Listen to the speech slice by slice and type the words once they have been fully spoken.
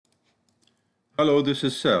Hello, this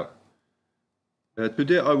is Sal.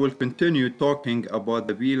 Today I will continue talking about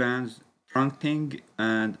the VLANs, trunking,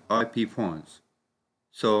 and IP phones.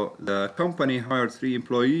 So the company hired 3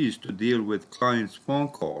 employees to deal with clients' phone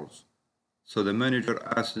calls. So the manager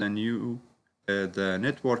asked the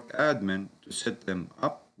network admin to set them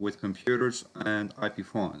up with computers and IP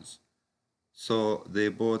phones. So they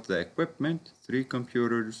bought the equipment, 3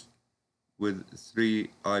 computers with 3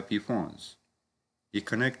 IP phones. He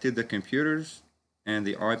connected the computers and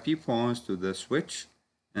the IP phones to the switch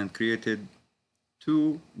and created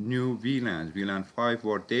 2 new VLANs, VLAN 5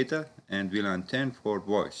 for data and VLAN 10 for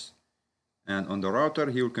voice. And on the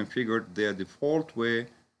router, he will configure their default way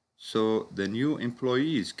so the new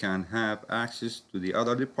employees can have access to the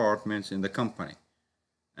other departments in the company.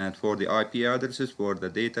 And for the IP addresses for the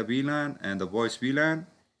data VLAN and the voice VLAN,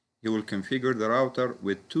 he will configure the router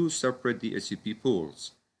with 2 separate DHCP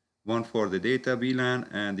pools, one for the data VLAN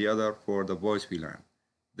and the other for the voice VLAN.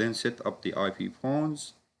 Then set up the IP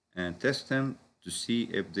phones and test them to see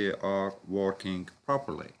if they are working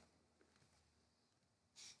properly.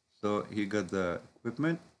 So he got the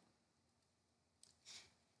equipment,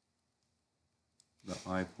 the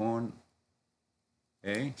iPhone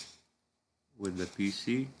A with the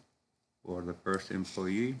PC for the first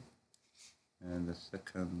employee and the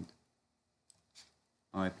second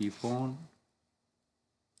IP phone,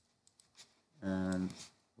 and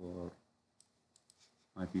for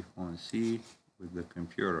IP phone C with the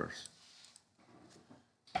computers.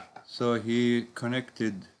 So he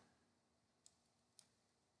connected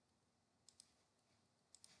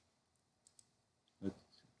let's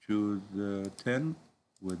choose 10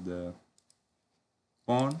 with the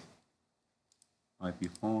phone, IP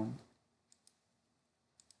phone,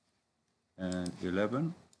 and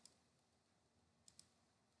 11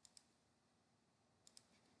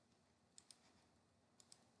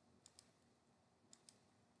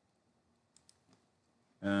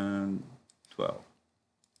 and 12.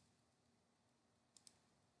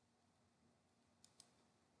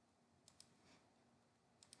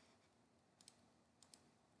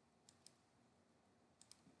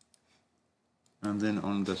 And then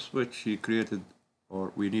on the switch he created,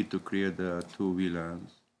 or we need to create the 2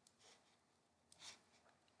 VLANs.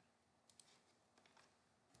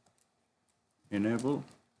 Enable,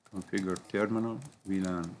 configure terminal,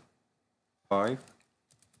 VLAN 5,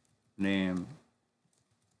 name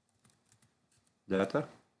data,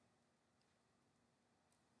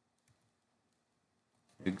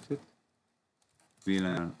 exit,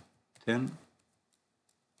 VLAN 10,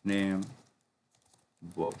 name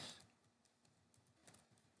voice,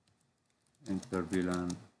 enter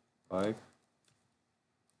VLAN 5.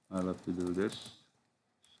 I'll have to do this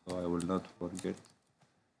so I will not forget.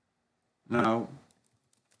 Now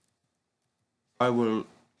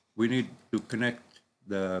we need to connect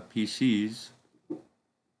the PCs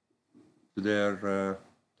to the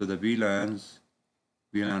VLANs,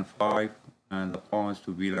 VLAN 5, and the phones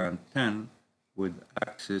to VLAN 10 with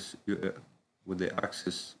the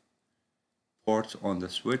access ports on the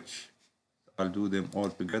switch. I'll do them all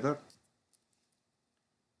together.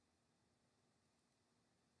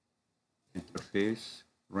 Interface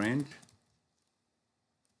range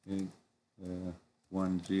 10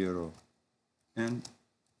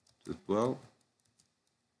 to 12.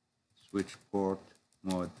 Switch port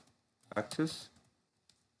mode access,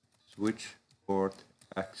 switch port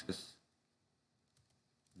access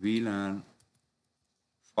VLAN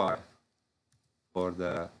 5 for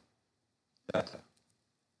the data,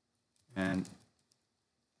 and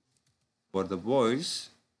for the voice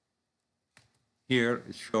here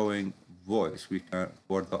it's showing voice. We can,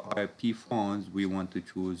 for the IP phones, we want to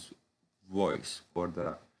choose voice for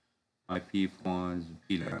the IP phones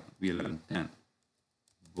VLAN 10,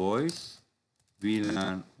 voice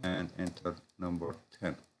VLAN, and enter number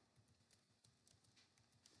 10.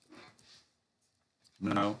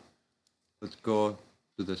 Now let's go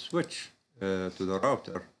to the switch, to the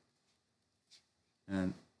router,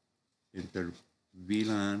 and enter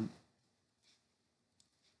VLAN,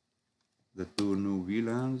 the 2 new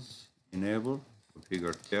VLANs, enable,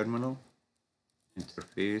 configure terminal,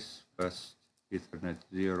 interface, first Ethernet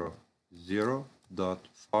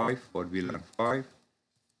 0.0.5 for VLAN 5,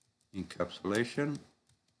 encapsulation,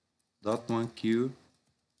 .1Q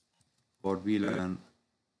for VLAN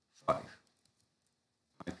 5,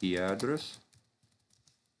 IP address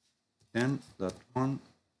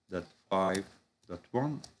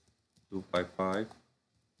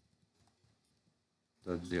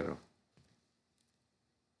 10.1.5.1.255.0,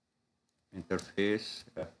 interface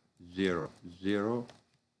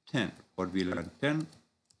 0.0.10 for VLAN 10,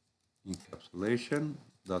 encapsulation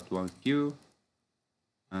 .1Q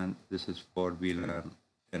and this is for VLAN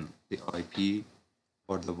 10. The IP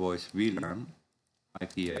for the voice VLAN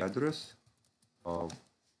IP address of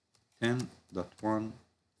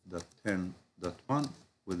 10.1.10.1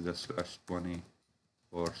 with the /20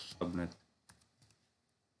 for subnet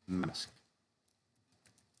mask.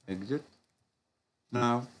 Exit.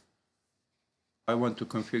 Now I want to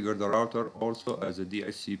configure the router also as a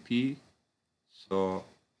DHCP. So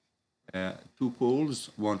 2 poles,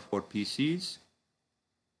 one for PCs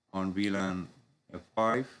on VLAN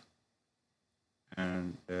 5,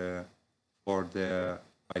 and for the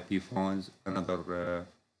IP phones another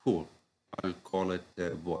pool. I'll call it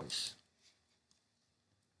voice.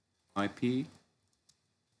 IP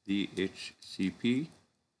DHCP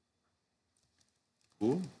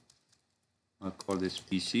pool. I'll call this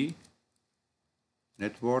PC.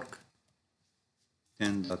 Network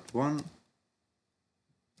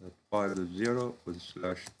 10.1.5.0 with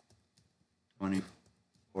 /20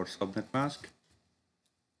 for subnet mask.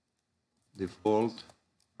 Default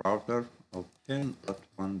router of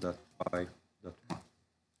 10.1.5.1.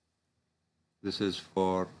 This is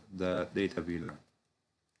for the data VLAN.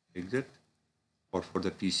 Exit, or for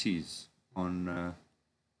the PCs on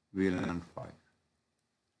VLAN 5.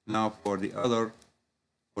 Now for the other,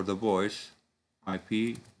 for the voice,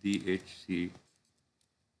 IP DHCP,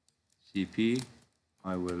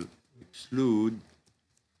 I will exclude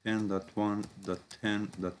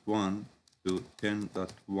 10.1.10.1 to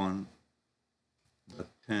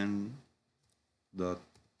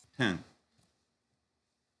 10.1.10.10.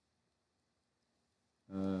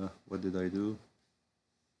 What did I do?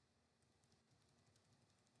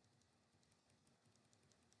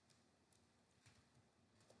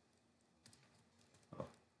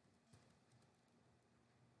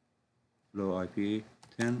 Low IP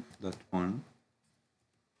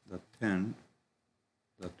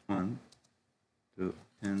 10.1.10.1 to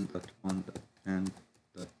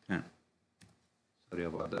 10.1.10.10. Sorry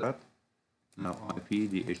about that. Now IP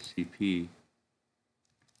DHCP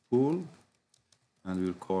pool, and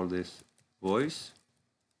we'll call this voice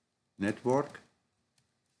network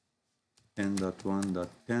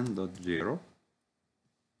 10.1.10.0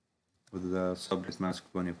 with the subnet mask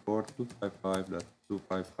 24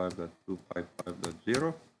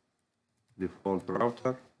 255.255.255.0, default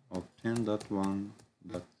router of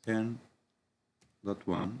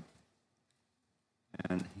 10.1.10.1,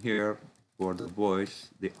 and here for the voice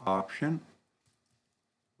the option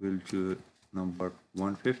will choose number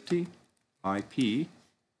 150 IP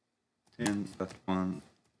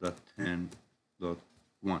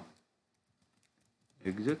 10.1.10.1.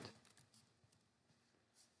 Exit.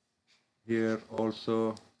 Here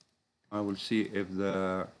also I will see if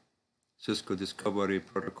the Cisco Discovery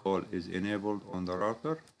Protocol is enabled on the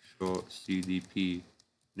router. Show CDP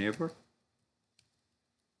neighbor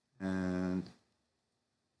and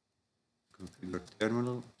configure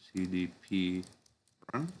terminal CDP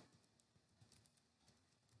run.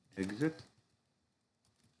 Exit.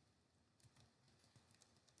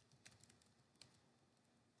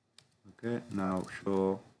 Okay, now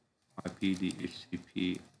show IP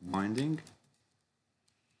DHCP binding.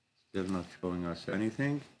 Still not showing us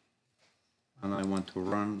anything. And I want to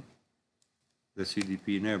run the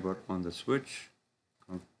CDP neighbor on the switch.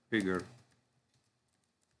 Configure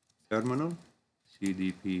terminal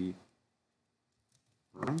CDP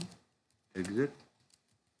run. Exit.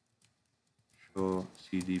 Show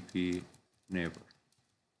CDP neighbor.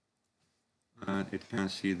 And it can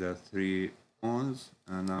see the 3 phones.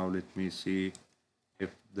 And now let me see if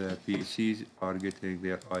the PCs are getting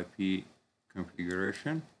their IP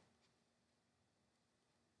configuration.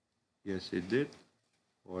 Yes, it did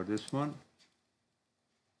for this one.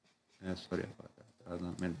 Sorry about that, I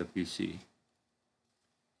don't mean the PC.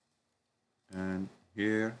 And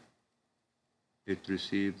here it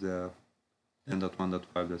received the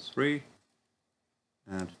 10.1.5.3,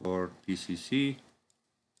 and for PCC,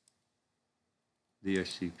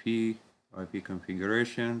 DHCP IP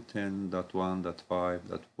configuration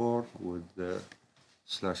 10.1.5.4 with the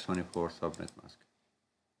 /24 subnet mask.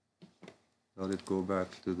 So let's go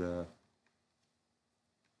back to the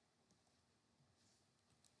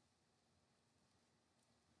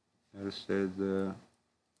here said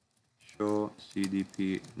show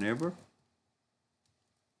CDP neighbor.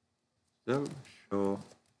 Still show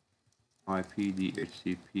IP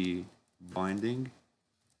DHCP binding.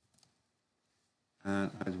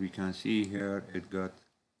 And as we can see here, it got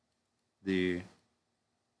the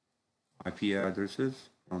IP addresses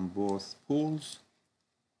from both pools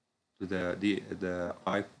to the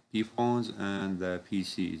IP phones and the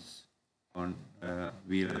PCs on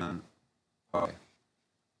VLAN 5.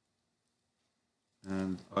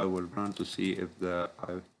 and I will run to see if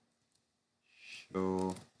I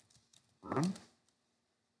show run,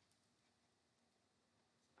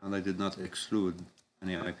 and I did not exclude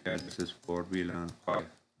any IP addresses for VLAN 5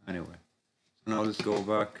 anyway. So now let's go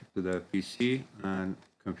back to the PC and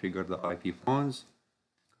configure the IP phones,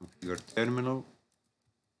 configure terminal,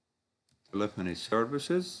 telephony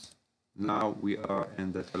services. Now we are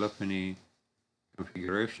in the telephony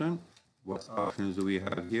configuration. What options do we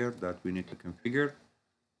have here that we need to configure?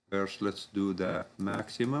 First, let's do the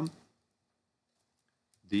maximum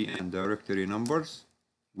DN directory numbers.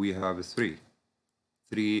 We have three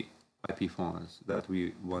IP phones that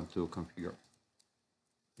we want to configure.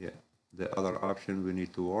 Yeah, the other option we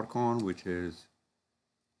need to work on, which is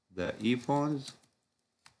the E phones,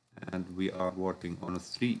 and we are working on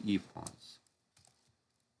 3 E phones.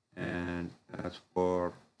 And as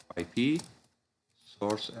for IP,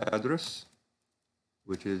 source address,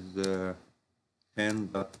 which is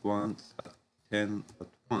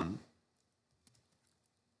 10.1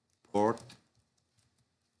 port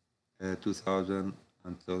 2000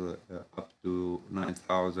 until up to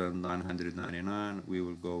 9,999. We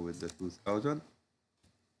will go with the 2000.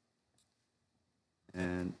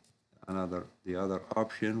 And the other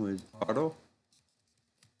option with auto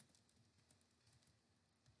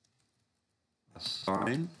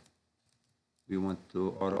assign. We want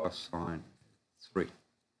to auto assign 3.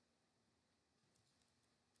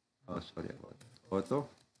 Oh, sorry about that. Auto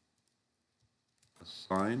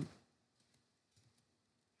assign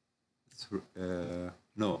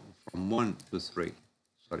no, from 1 to 3.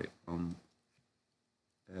 Sorry, from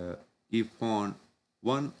E phone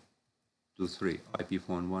 1 to 3. IP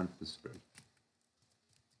phone 1 to 3.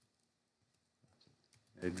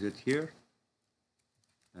 Exit here,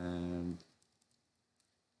 and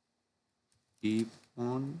E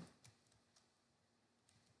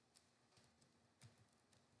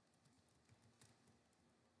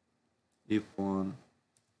phone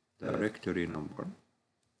directory number,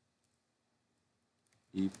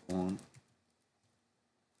 E phone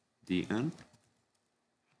DN.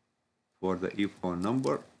 For the E phone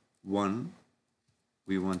number 1,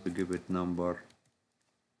 we want to give it number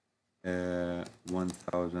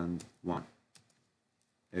 1001.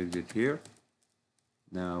 Exit here.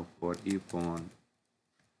 Now for E phone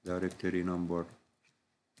directory number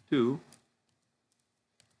 2,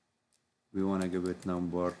 we want to give it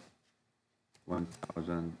number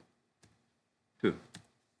 1002.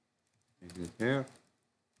 Exit here.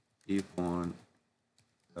 E phone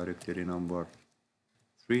directory number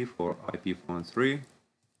 3 for IP phone 3,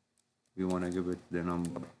 we want to give it the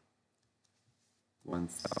number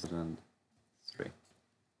 1003.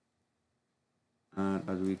 And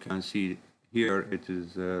as we can see here, it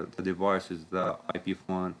is the devices the IP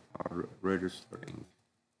phone are registering.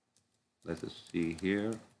 Let us see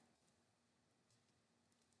here.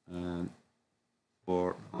 And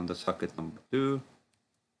for on the socket number 2,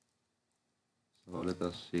 so let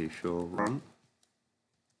us see, show run.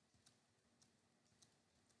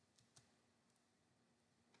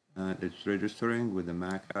 And it's registering with the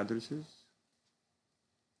MAC addresses.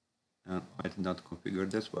 And I did not configure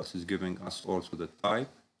this, but it's giving us also the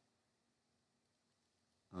type.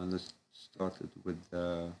 And let's start it with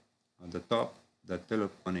on the top, the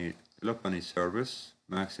telephony service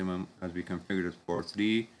maximum, as we configured it for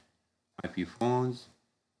 3 IP phones.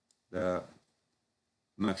 The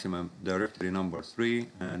maximum directory number 3,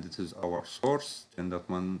 and this is our source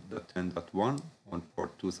 10.1 on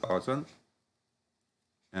port 2000.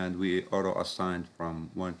 And we auto assigned from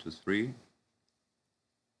 1 to 3,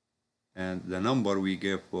 and the number we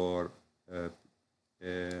gave for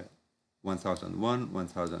 1001,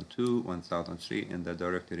 1002, 1003 in the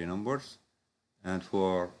directory numbers. And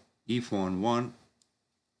for ePhone 1,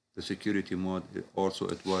 the security mode also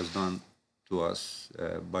it was done to us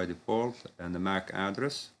by default, and the MAC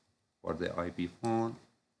address for the IP phone.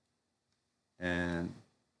 And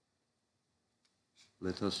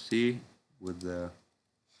let us see with the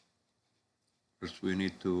first, we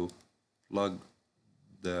need to plug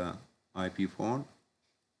the IP phone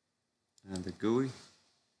and the GUI,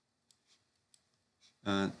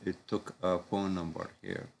 and it took a phone number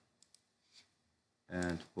here.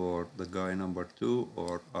 And for the guy number 2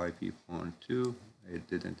 or IP phone 2, it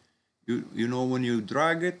didn't. You know, when you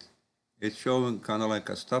drag it, it's showing kind of like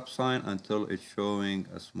a stop sign until it's showing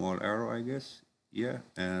a small arrow, I guess. Yeah,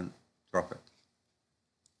 and drop it.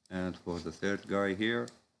 And for the third guy here,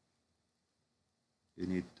 you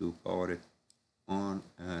need to power it on,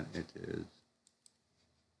 and it is.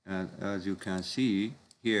 And as you can see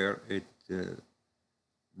here, the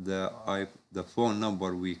phone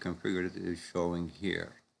number we configured is showing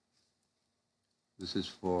here. This is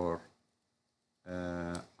for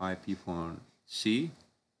IP phone C.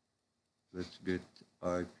 Let's get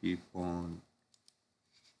IP phone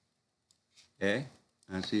A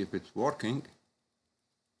and see if it's working.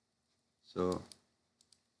 So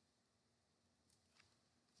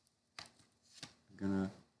I'm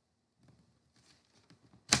gonna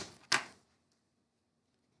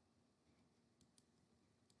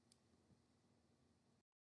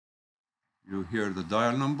you hear the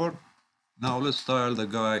dial number. Now let's dial the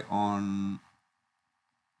guy on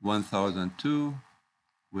 1002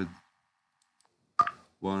 with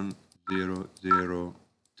 1002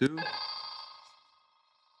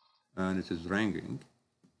 and it is ringing.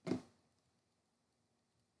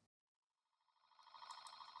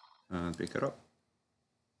 And pick it up.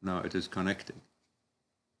 Now it is connected.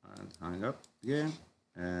 And hang up again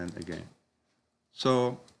and again.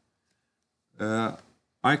 So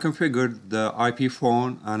I configured the IP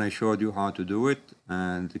phone and I showed you how to do it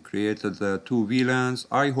and created the two VLANs.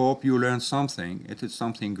 I hope you learned something. It is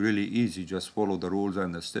something really easy. Just follow the rules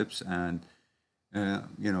and the steps, and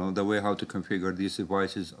you know, the way how to configure these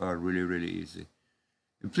devices are really, really easy.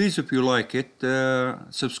 Please, if you like it,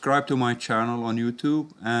 subscribe to my channel on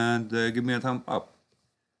YouTube and give me a thumb up.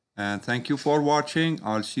 And thank you for watching.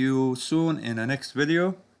 I'll see you soon in the next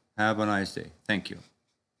video. Have a nice day. Thank you.